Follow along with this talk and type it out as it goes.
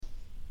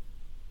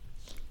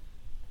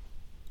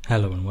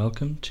Hello and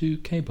welcome to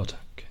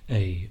K-Botak,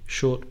 a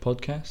short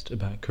podcast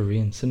about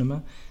Korean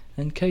cinema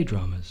and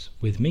K-dramas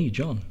with me,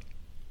 John.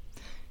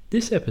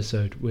 This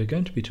episode we're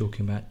going to be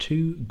talking about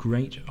two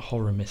great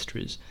horror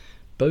mysteries,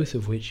 both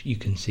of which you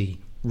can see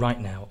right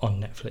now on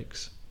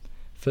Netflix.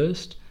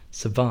 First,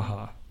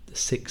 Svaha, the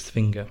Sixth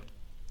Finger.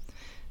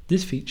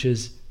 This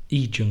features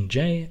Lee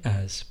Jung-jae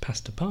as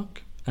Pastor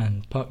Park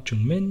and Park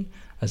Jung-min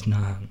as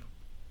Nahan.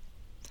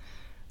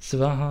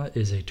 Svaha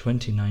is a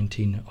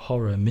 2019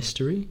 horror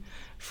mystery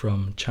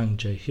from Chang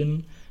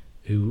Jae-hyun,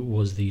 who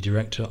was the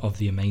director of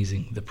the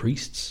amazing The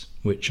Priests,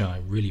 which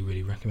I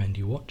really recommend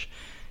you watch.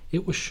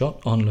 It was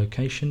shot on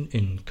location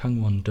in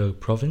Gangwon-do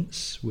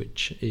province,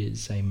 which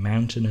is a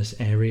mountainous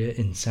area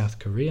in South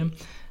Korea.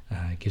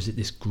 Gives it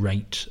this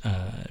great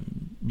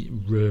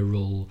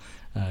rural,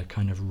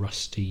 kind of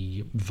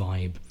rusty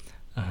vibe.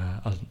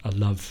 I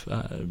love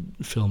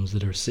films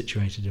that are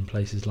situated in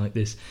places like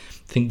this.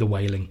 Think The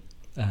Wailing.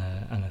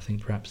 And I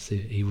think perhaps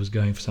he was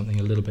going for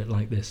something a little bit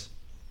like this.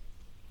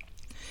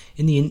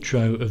 In the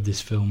intro of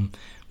this film,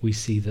 we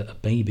see that a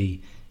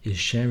baby is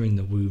sharing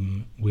the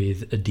womb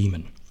with a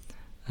demon.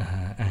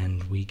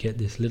 And we get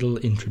this little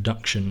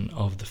introduction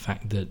of the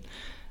fact that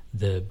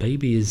the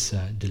baby is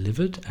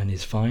delivered and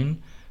is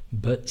fine,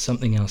 but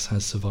something else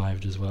has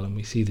survived as well. And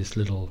we see this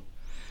little,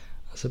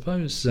 I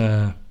suppose,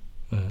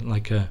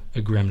 like a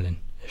gremlin.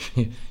 If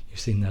you've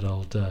seen that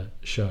old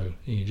show,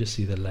 you just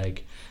see the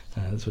leg.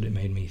 That's what it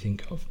made me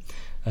think of.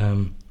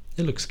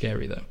 It looks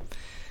scary though.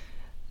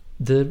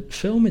 The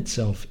film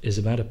itself is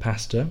about a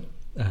pastor,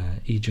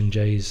 Lee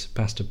Jung-jae's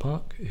Pastor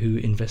Park, who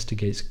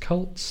investigates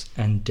cults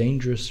and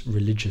dangerous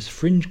religious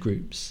fringe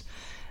groups,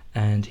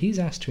 and he's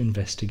asked to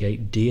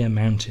investigate Deer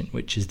Mountain,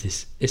 which is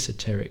this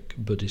esoteric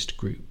Buddhist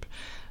group,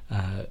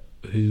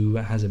 who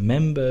has a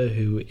member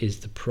who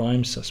is the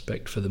prime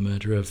suspect for the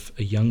murder of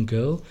a young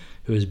girl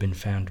who has been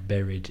found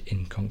buried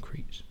in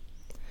concrete.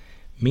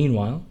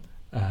 Meanwhile,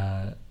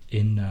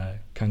 in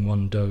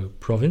Gangwon-do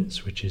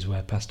province, which is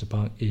where Pastor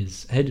Park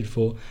is headed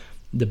for,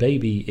 the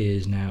baby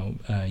is now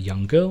a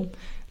young girl,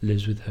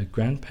 lives with her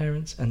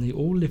grandparents, and they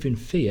all live in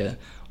fear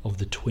of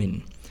the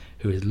twin,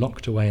 who is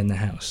locked away in the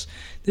house.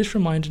 This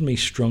reminded me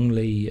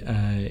strongly,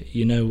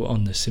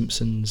 on The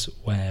Simpsons,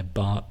 where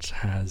Bart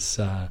has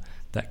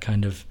that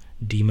kind of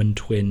demon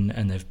twin,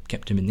 and they've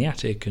kept him in the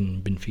attic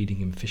and been feeding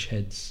him fish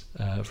heads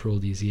for all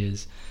these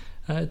years.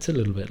 It's a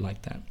little bit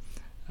like that,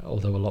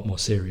 although a lot more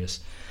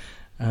serious.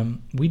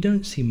 We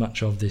don't see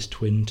much of this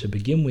twin to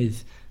begin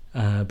with,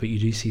 but you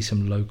do see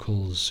some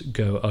locals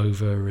go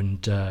over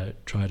and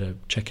try to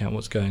check out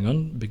what's going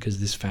on, because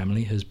this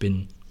family has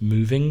been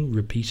moving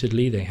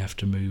repeatedly. They have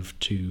to move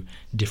to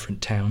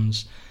different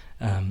towns.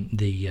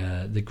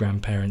 The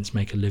grandparents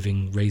make a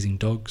living raising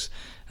dogs,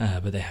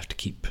 but they have to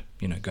keep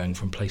going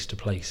from place to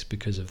place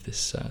because of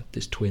this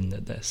twin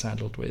that they're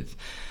saddled with.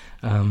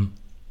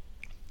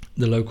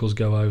 The locals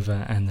go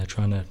over and they're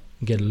trying to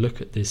get a look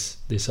at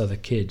this other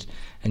kid,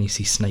 and you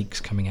see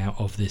snakes coming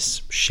out of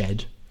this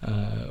shed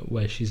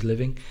where she's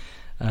living,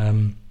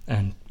 and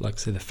like I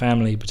say, the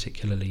family,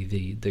 particularly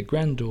the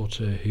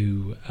granddaughter,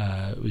 who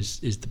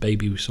is the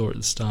baby we saw at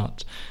the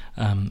start,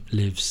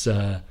 lives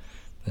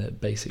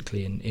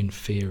basically in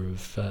fear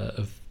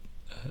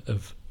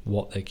of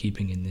what they're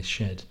keeping in this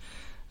shed.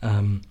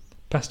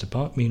 Pastor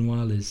Park,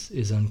 meanwhile,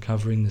 is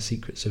uncovering the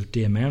secrets of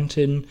Deer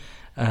Mountain,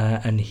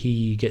 and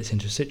he gets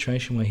into a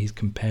situation where he's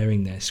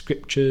comparing their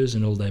scriptures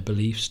and all their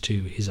beliefs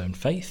to his own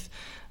faith.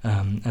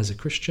 As a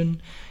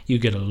Christian, you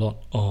get a lot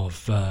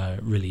of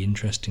really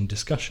interesting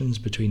discussions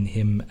between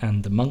him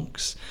and the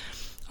monks.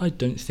 I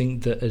don't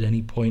think that at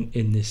any point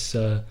in this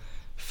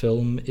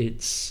film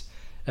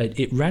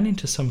it ran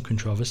into some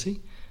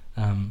controversy.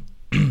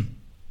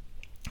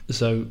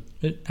 So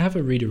have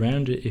a read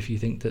around it if you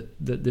think that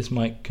this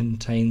might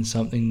contain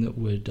something that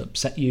would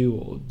upset you,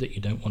 or that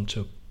you don't want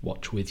to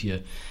watch with your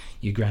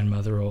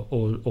grandmother or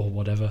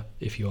whatever,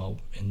 if you are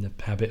in the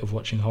habit of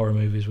watching horror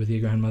movies with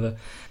your grandmother.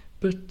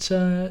 But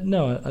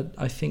no,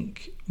 I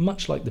think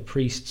much like The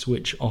Priests,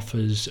 which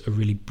offers a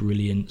really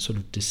brilliant sort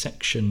of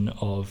dissection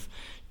of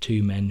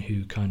two men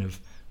who kind of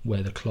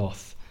wear the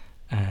cloth,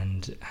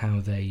 and how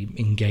they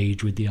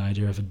engage with the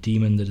idea of a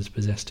demon that has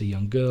possessed a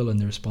young girl and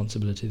the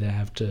responsibility they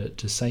have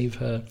to save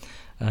her.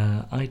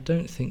 I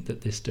don't think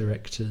that this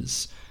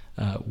director's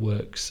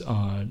works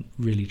are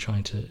really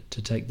trying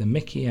to take the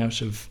mickey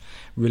out of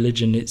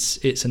religion.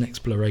 It's an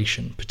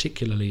exploration,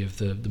 particularly of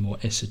the more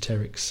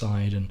esoteric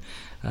side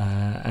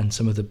and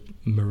some of the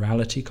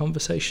morality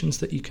conversations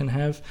that you can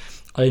have.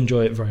 I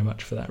enjoy it very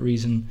much for that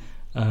reason.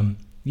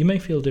 You may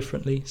feel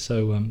differently,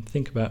 so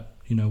think about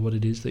what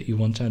it is that you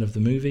want out of the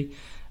movie.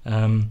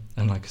 And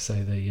like I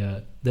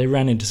say, they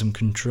ran into some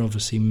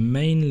controversy,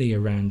 mainly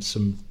around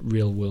some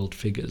real world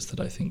figures that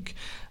I think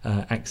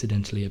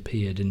accidentally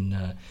appeared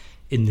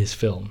in this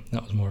film.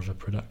 That was more of a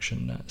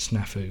production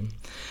snafu.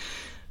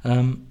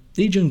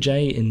 Lee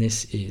Jung-jae in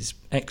this is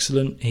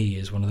excellent. He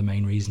is one of the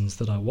main reasons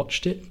that I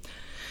watched it.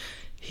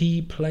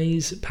 He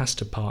plays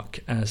Pastor Park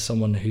as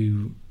someone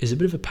who is a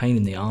bit of a pain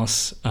in the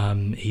arse.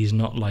 He's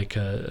not like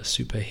a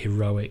super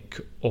heroic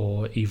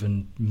or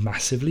even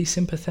massively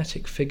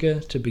sympathetic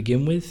figure to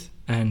begin with.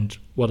 And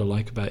what I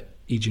like about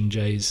Lee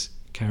Jung-jae's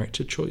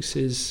character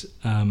choices,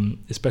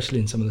 especially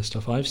in some of the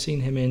stuff I've seen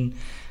him in,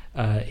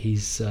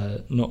 he's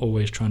not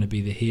always trying to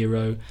be the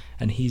hero,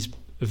 and he's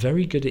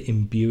very good at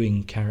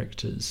imbuing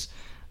characters,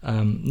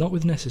 not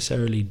with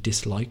necessarily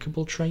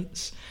dislikable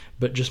traits,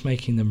 but just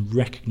making them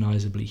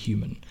recognisably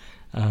human.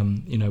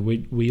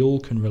 We all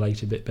can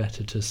relate a bit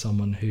better to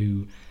someone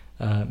who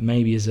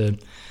maybe is a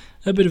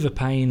bit of a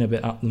pain, a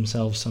bit up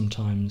themselves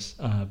sometimes,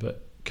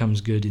 but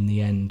comes good in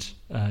the end.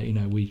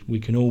 We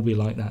can all be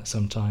like that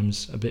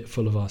sometimes, a bit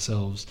full of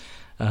ourselves,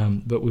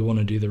 but we want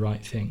to do the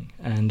right thing.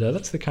 And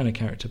that's the kind of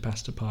character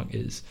Pastor Park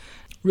is.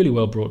 Really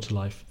well brought to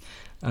life.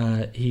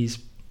 He's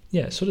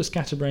sort of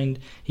scatterbrained.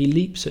 He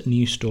leaps at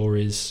new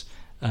stories.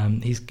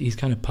 He's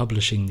kind of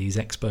publishing these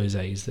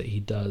exposés that he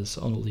does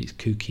on all these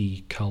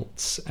kooky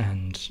cults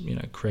and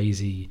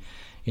crazy,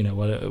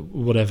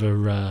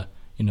 whatever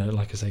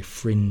like I say,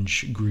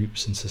 fringe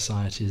groups and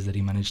societies that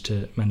he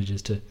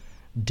manages to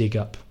dig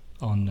up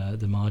on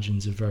the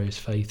margins of various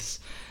faiths.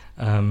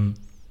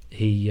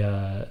 He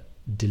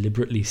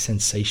deliberately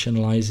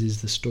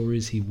sensationalizes the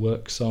stories he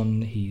works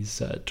on.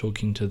 He's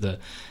talking to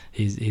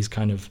his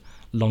kind of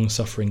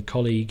long-suffering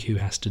colleague who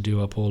has to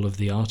do up all of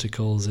the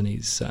articles, and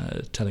he's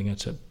telling her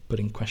to put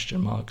in question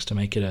marks to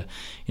make it a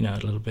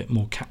little bit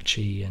more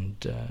catchy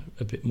and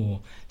a bit more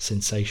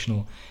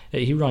sensational.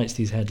 He writes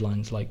these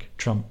headlines like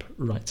Trump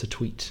writes a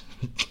tweet.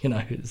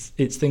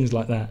 It's things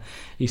like that.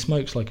 He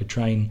smokes like a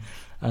train.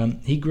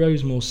 He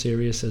grows more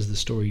serious as the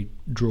story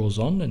draws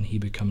on, and he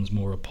becomes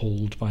more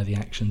appalled by the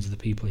actions of the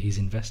people he's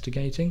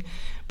investigating.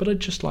 But I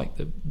just like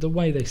the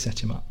way they set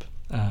him up.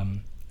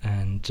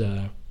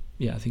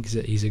 I think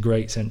he's a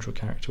great central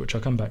character, which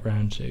I'll come back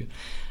round to.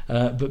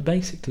 But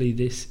basically,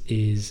 this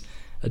is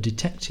a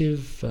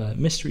detective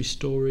mystery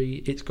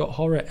story. It's got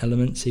horror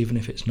elements, even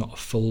if it's not a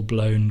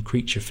full-blown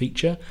creature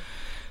feature.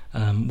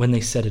 When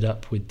they set it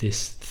up with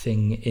this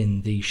thing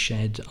in the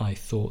shed, I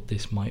thought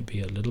this might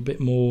be a little bit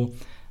more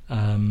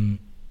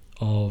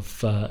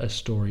of a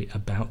story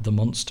about the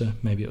monster.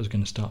 Maybe it was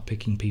going to start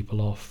picking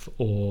people off,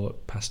 or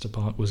Pastor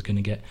Park was going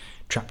to get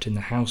trapped in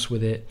the house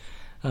with it.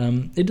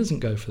 It doesn't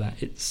go for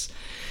that.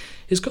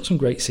 It's got some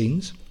great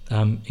scenes,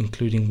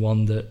 including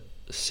one that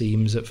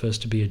seems at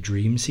first to be a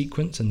dream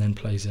sequence and then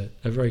plays a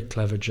very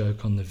clever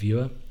joke on the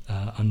viewer,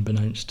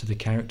 unbeknownst to the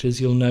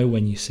characters. You'll know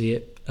when you see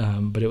it,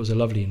 but it was a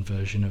lovely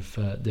inversion of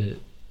the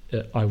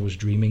I was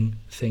dreaming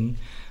thing.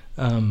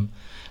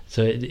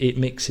 So it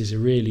mixes a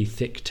really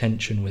thick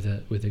tension with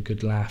a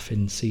good laugh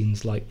in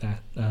scenes like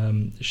that.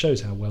 It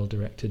shows how well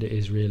directed it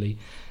is, really.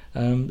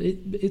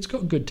 It's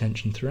got good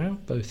tension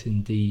throughout, both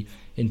in the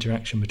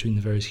interaction between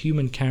the various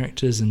human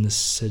characters and the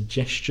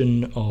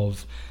suggestion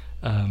of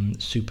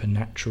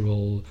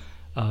supernatural,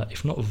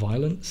 if not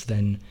violence,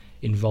 then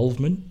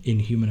involvement in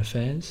human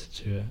affairs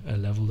to a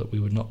level that we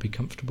would not be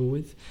comfortable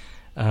with.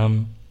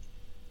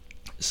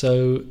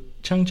 So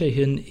Chang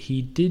Jae-hyun,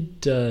 he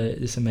did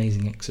this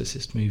amazing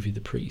Exorcist movie, The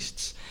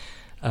Priests.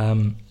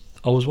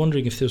 I was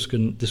wondering if this was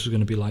going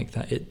to be like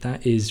that.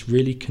 That is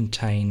really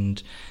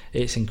contained.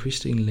 It's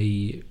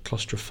increasingly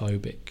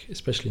claustrophobic,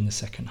 especially in the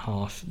second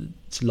half.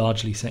 It's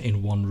largely set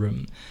in one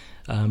room,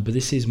 but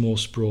this is more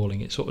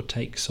sprawling. It sort of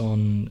takes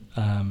in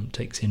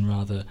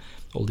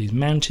all these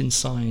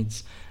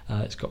mountainsides.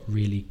 It's got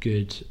really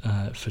good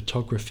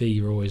photography.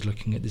 You're always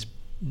looking at this,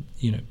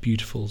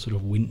 beautiful sort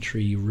of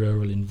wintry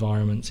rural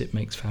environments. It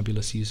makes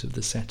fabulous use of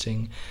the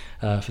setting.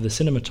 For the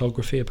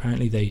cinematography,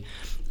 apparently they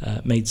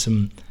made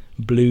some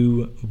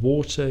blue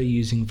water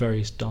using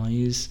various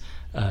dyes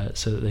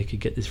so that they could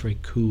get this very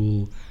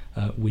cool,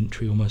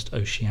 wintry, almost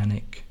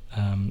oceanic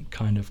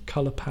kind of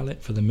colour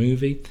palette for the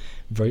movie.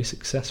 Very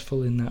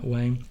successful in that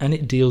way. And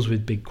it deals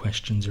with big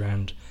questions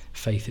around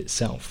faith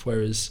itself,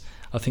 whereas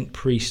I think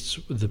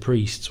The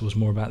Priests was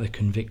more about the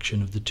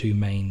conviction of the two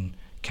main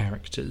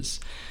characters.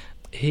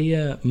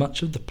 Here,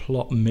 much of the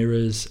plot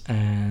mirrors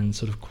and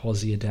sort of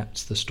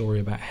quasi-adapts the story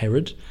about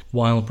Herod,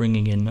 while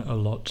bringing in a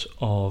lot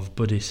of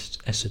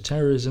Buddhist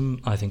esotericism.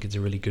 I think it's a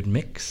really good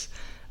mix.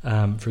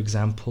 For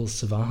example,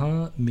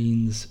 Svaha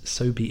means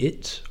so be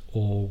it,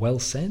 or well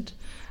said,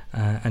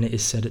 and it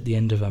is said at the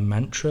end of a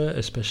mantra,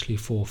 especially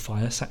for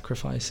fire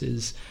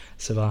sacrifices.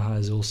 Svaha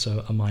is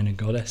also a minor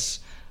goddess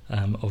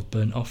of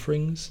burnt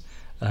offerings.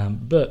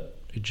 But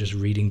just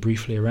reading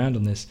briefly around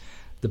on this,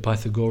 the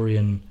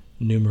Pythagorean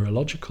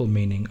numerological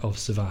meaning of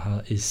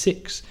Svaha is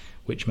 6,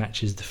 which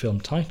matches the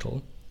film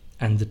title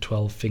and the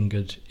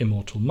 12-fingered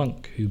immortal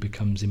monk who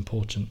becomes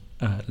important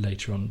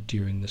later on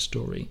during the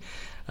story.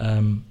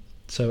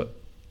 So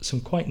some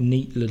quite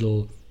neat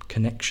little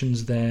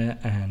connections there,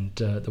 and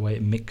the way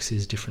it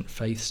mixes different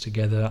faiths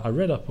together. I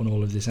read up on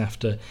all of this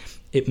after.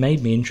 It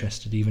made me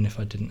interested, even if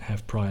I didn't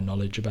have prior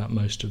knowledge about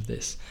most of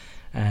this,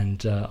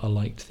 and I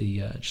liked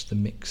just the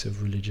mix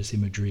of religious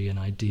imagery and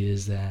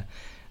ideas there.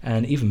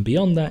 And even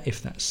beyond that,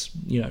 if that's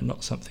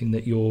not something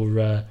that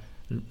you're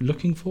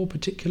looking for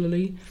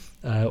particularly,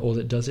 or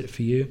that does it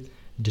for you,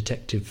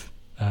 detective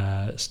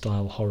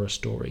style horror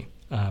story.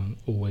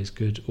 Always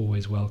good,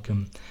 always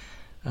welcome.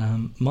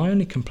 My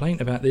only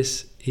complaint about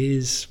this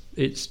is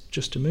it's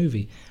just a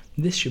movie.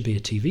 This should be a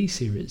TV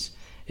series.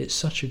 It's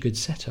such a good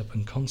setup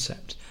and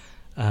concept.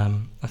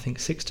 I think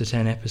 6 to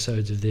 10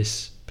 episodes of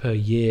this per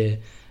year,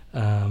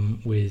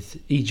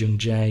 with Lee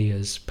Jung-jae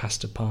as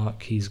Pastor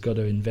Park. He's got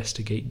to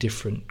investigate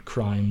different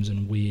crimes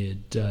and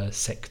weird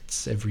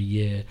sects every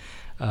year.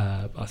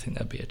 I think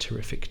that'd be a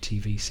terrific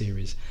TV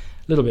series.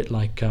 A little bit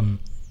like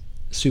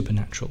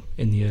Supernatural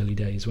in the early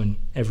days, when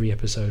every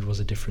episode was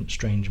a different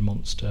strange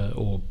monster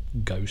or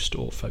ghost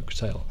or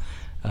folktale.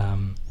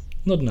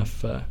 Not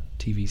enough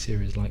TV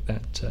series like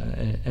that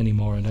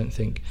anymore, I don't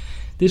think.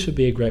 This would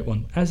be a great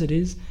one. As it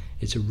is,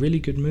 it's a really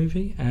good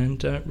movie,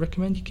 and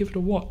recommend you give it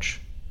a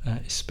watch,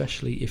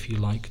 especially if you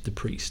like The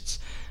Priests.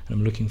 And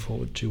I'm looking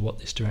forward to what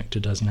this director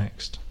does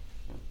next.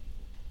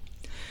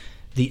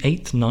 The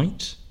Eighth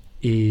Night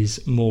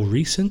is more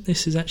recent.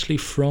 This is actually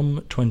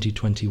from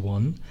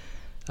 2021.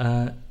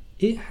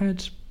 It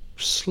had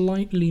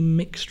slightly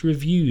mixed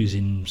reviews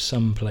in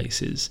some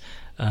places,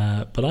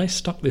 but I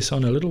stuck this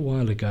on a little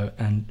while ago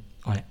and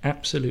I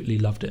absolutely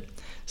loved it.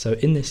 So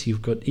in this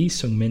you've got Lee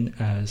Sung-min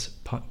as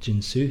Park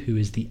Jin-soo, who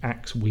is the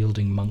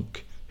axe-wielding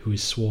monk who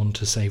is sworn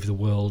to save the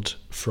world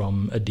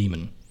from a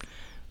demon.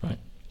 Right,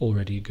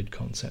 already a good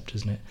concept,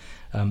 isn't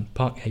it?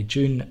 Park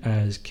Hae-jun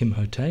as Kim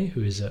Ho-tae,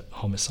 who is a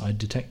homicide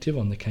detective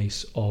on the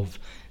case of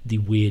the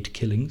weird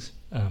killings,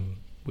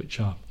 which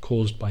are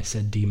caused by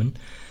said demon.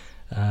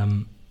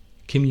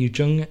 Kim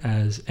Yoo-jung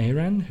as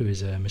Aeran, who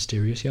is a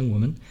mysterious young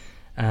woman,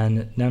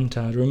 and Nam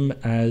Ta-rum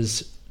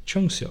as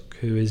Chung-seok,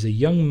 who is a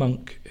young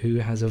monk who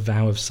has a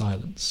vow of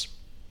silence,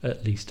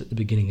 at least at the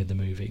beginning of the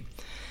movie.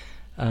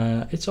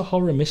 It's a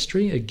horror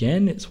mystery,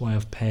 again, it's why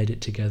I've paired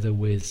it together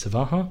with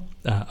Svaha,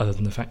 other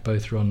than the fact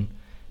both are on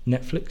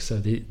Netflix, so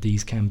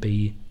these can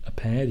be a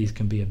pair, these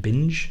can be a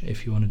binge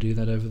if you want to do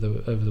that over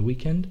the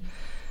weekend.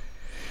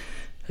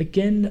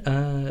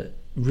 Again,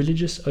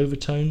 religious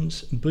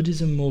overtones,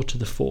 Buddhism more to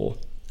the fore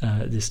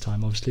this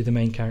time. Obviously the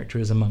main character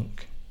is a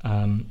monk,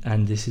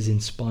 and this is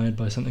inspired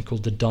by something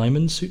called the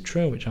Diamond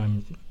Sutra, which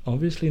I'm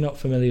obviously not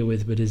familiar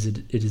with, but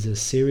it is a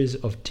series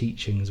of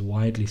teachings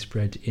widely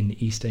spread in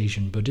East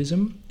Asian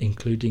Buddhism,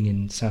 including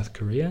in South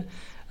Korea,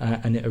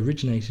 and it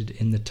originated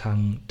in the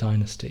Tang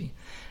dynasty.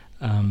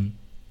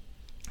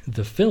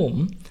 The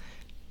film,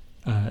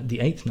 The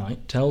Eighth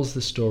Night, tells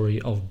the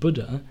story of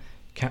Buddha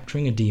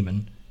capturing a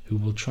demon who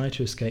will try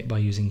to escape by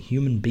using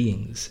human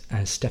beings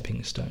as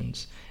stepping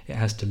stones. It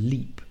has to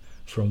leap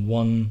from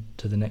one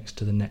to the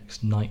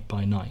next, night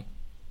by night.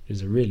 It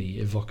is a really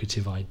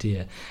evocative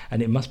idea,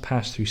 and it must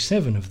pass through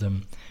 7 of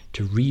them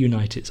to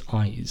reunite its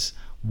eyes,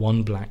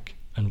 one black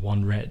and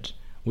one red,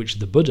 which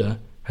the Buddha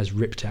has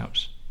ripped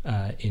out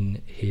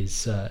in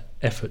his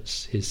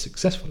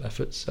successful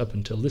efforts up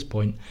until this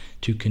point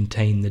to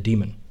contain the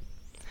demon.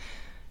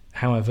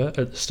 However,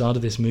 at the start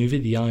of this movie,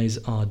 the eyes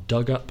are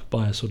dug up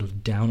by a sort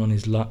of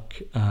down-on-his-luck,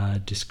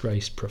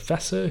 disgraced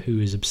professor who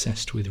is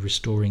obsessed with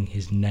restoring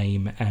his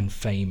name and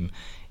fame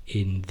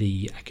in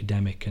the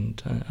academic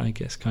and, I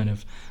guess, kind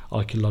of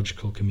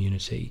archaeological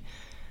community.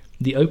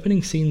 The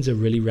opening scenes are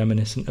really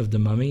reminiscent of The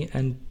Mummy,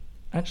 and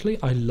actually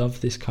I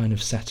love this kind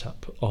of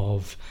setup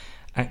of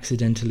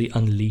accidentally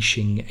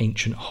unleashing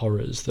ancient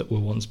horrors that were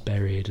once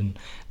buried and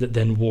that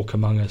then walk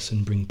among us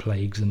and bring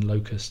plagues and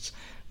locusts.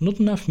 Not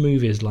enough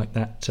movies like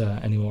that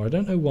anymore. I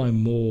don't know why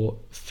more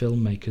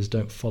filmmakers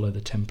don't follow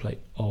the template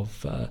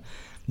of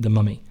The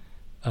Mummy,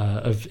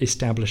 of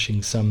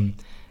establishing some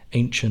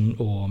ancient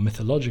or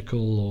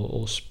mythological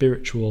or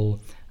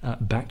spiritual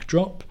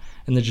backdrop,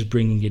 and then just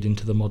bringing it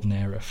into the modern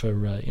era for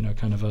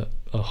kind of a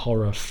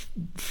horror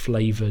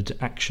flavored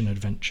action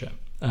adventure.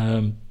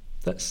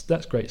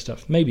 That's great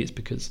stuff. Maybe it's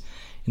because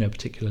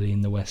particularly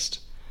in the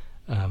West,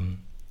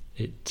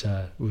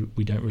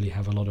 we don't really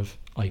have a lot of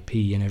IP,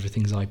 and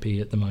everything's IP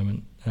at the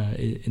moment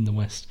in the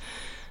West.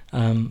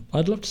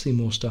 I'd love to see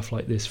more stuff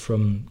like this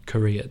from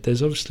Korea.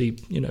 There's obviously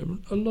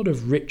a lot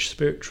of rich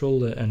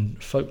spiritual and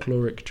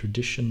folkloric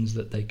traditions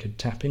that they could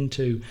tap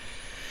into,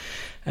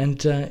 and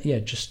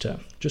just a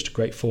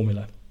great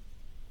formula.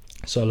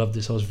 So I love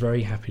this. I was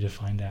very happy to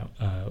find out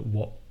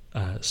what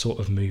sort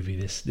of movie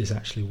this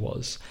actually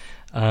was.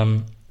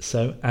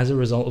 So as a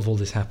result of all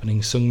this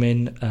happening,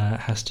 Sung-min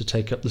has to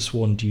take up the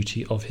sworn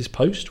duty of his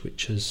post,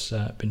 which has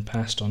been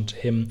passed on to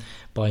him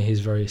by his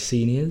various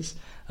seniors.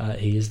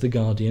 He is the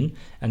guardian,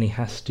 and he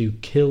has to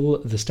kill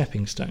the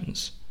stepping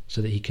stones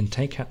so that he can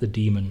take out the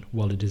demon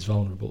while it is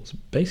vulnerable. So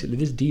basically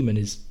this demon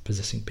is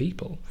possessing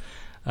people,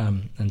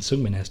 and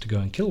Sung-min has to go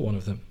and kill one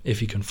of them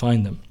if he can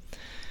find them.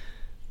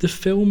 The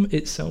film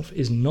itself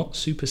is not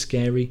super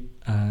scary.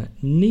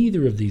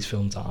 Neither of these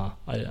films are.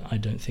 I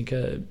don't think.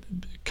 A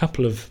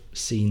couple of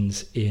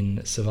scenes in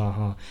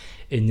Svaha.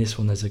 In this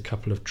one, there's a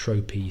couple of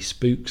tropey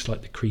spooks,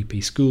 like the creepy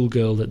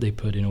schoolgirl that they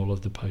put in all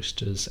of the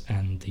posters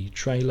and the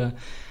trailer.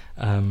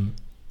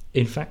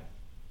 In fact,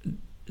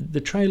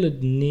 the trailer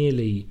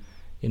nearly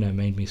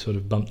made me sort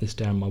of bump this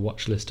down my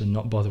watch list and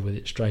not bother with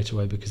it straight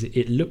away, because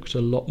it looked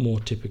a lot more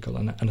typical,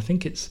 and I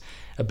think it's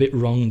a bit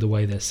wrong the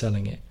way they're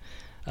selling it.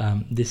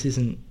 This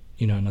isn't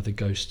another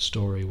ghost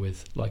story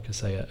with, like I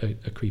say,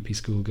 a creepy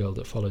schoolgirl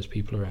that follows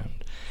people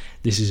around.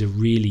 This is a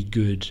really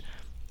good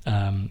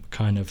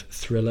kind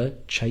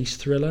of chase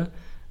thriller,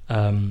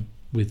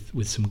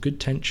 with some good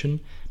tension,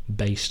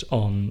 based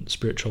on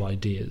spiritual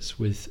ideas,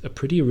 with a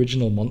pretty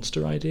original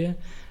monster idea,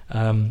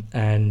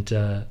 and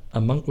a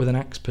monk with an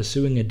axe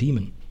pursuing a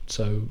demon.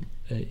 So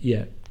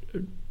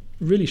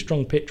really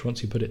strong pitch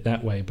once you put it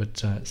that way,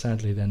 but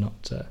sadly they're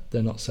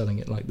not selling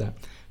it like that.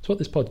 It's what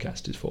this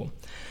podcast is for.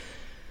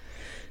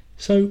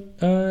 So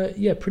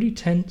pretty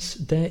tense.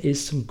 There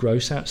is some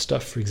gross out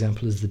stuff. For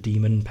example, as the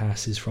demon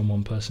passes from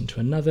one person to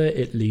another,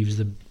 it leaves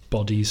the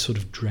bodies sort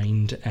of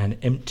drained and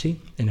empty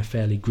in a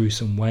fairly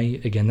gruesome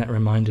way. Again, that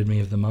reminded me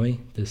of The Mummy,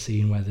 the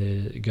scene where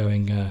they're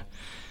going,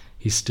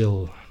 he's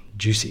still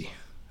juicy.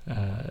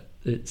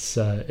 It's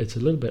a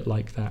little bit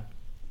like that.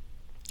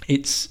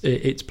 It's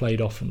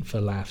played often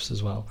for laughs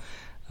as well.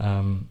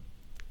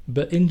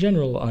 But in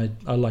general,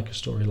 I like a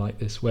story like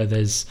this, where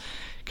there's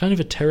kind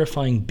of a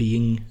terrifying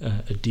being,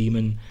 a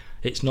demon.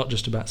 It's not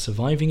just about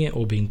surviving it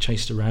or being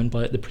chased around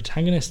by it. The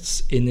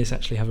protagonists in this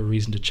actually have a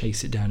reason to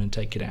chase it down and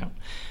take it out,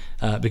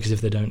 because if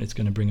they don't, it's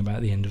going to bring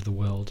about the end of the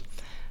world.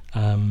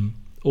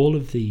 All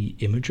of the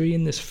imagery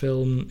in this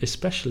film,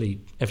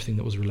 especially everything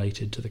that was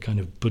related to the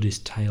kind of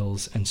Buddhist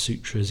tales and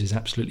sutras, is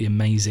absolutely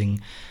amazing.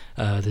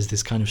 There's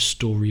this kind of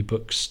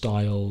storybook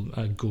style,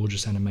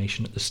 gorgeous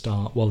animation at the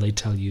start while they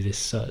tell you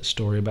this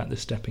story about the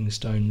stepping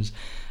stones.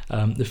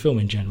 The film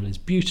in general is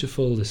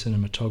beautiful. The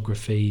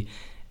cinematography,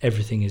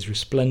 everything is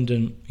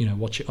resplendent.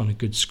 Watch it on a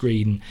good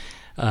screen.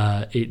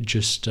 It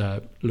just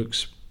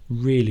looks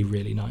really,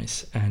 really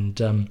nice,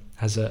 and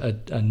has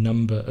a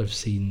number of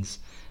scenes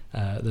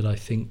that I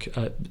think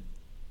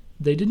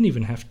they didn't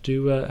even have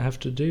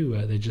to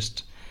do. They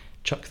just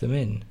chuck them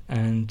in,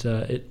 and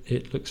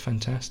it looks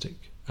fantastic.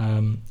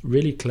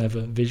 Really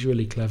clever,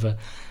 visually clever,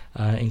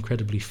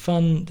 incredibly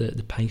fun.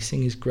 The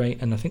pacing is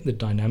great, and I think the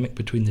dynamic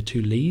between the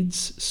two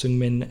leads,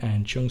 Seungmin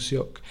and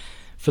Cheong-seok,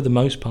 for the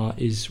most part,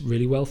 is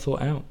really well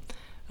thought out.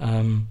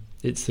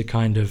 It's the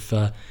kind of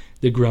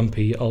the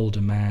grumpy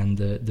older man,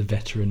 the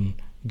veteran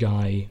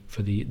guy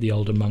for the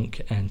older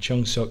monk, and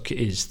Cheong-seok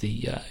is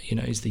the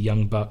is the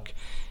young buck.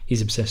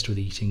 He's obsessed with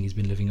eating. He's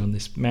been living on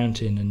this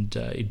mountain, and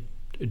he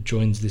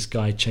joins this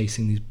guy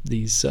chasing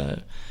these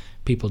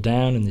people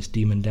down and this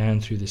demon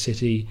down through the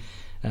city,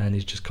 and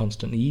he's just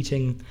constantly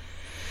eating.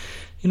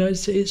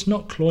 It's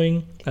not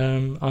cloying.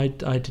 I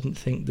didn't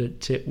think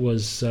that it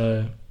was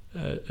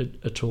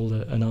at all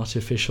an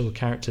artificial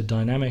character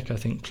dynamic. I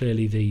think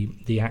clearly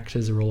the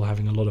actors are all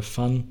having a lot of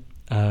fun.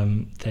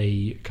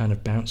 They kind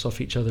of bounce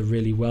off each other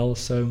really well.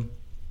 So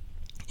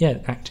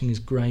acting is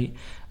great.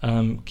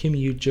 Kim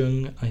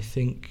Yoo-jung, I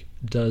think,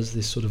 does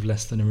this sort of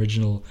less than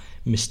original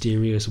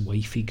mysterious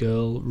wafy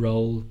girl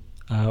role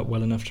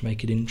well enough to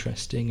make it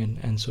interesting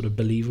and sort of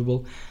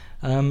believable.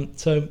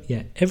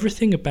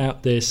 Everything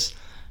about this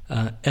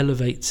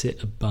elevates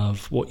it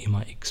above what you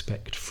might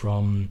expect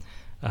from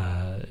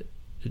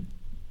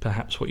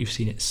perhaps what you've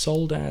seen it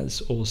sold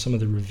as, or some of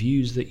the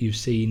reviews that you've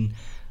seen.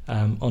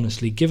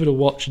 Honestly, give it a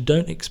watch.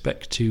 Don't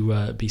expect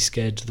to be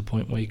scared to the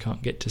point where you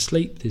can't get to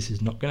sleep. This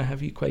is not going to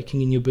have you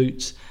quaking in your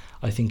boots.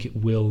 I think it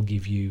will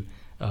give you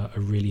a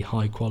really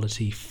high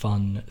quality,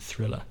 fun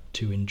thriller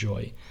to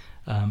enjoy.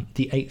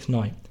 The Eighth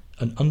Night,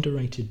 an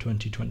underrated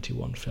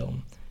 2021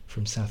 film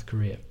from South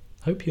Korea.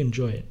 Hope you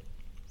enjoy it.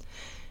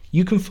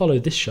 You can follow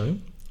this show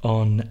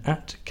on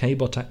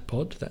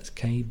 @KBotakPod, that's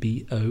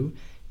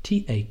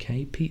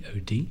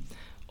KBOTAKPOD,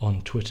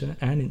 on Twitter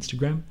and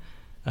Instagram.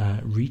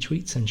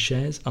 Retweets and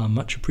shares are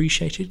much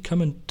appreciated.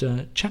 Come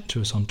and chat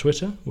to us on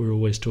Twitter. We're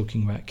always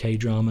talking about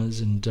K-dramas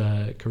and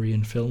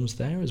Korean films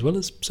there, as well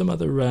as some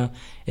other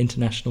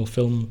international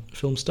film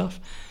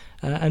stuff.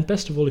 And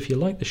best of all, if you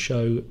like the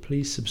show,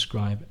 please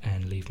subscribe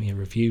and leave me a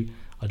review.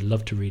 I'd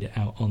love to read it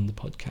out on the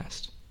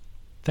podcast.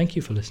 Thank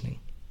you for listening.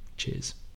 Cheers.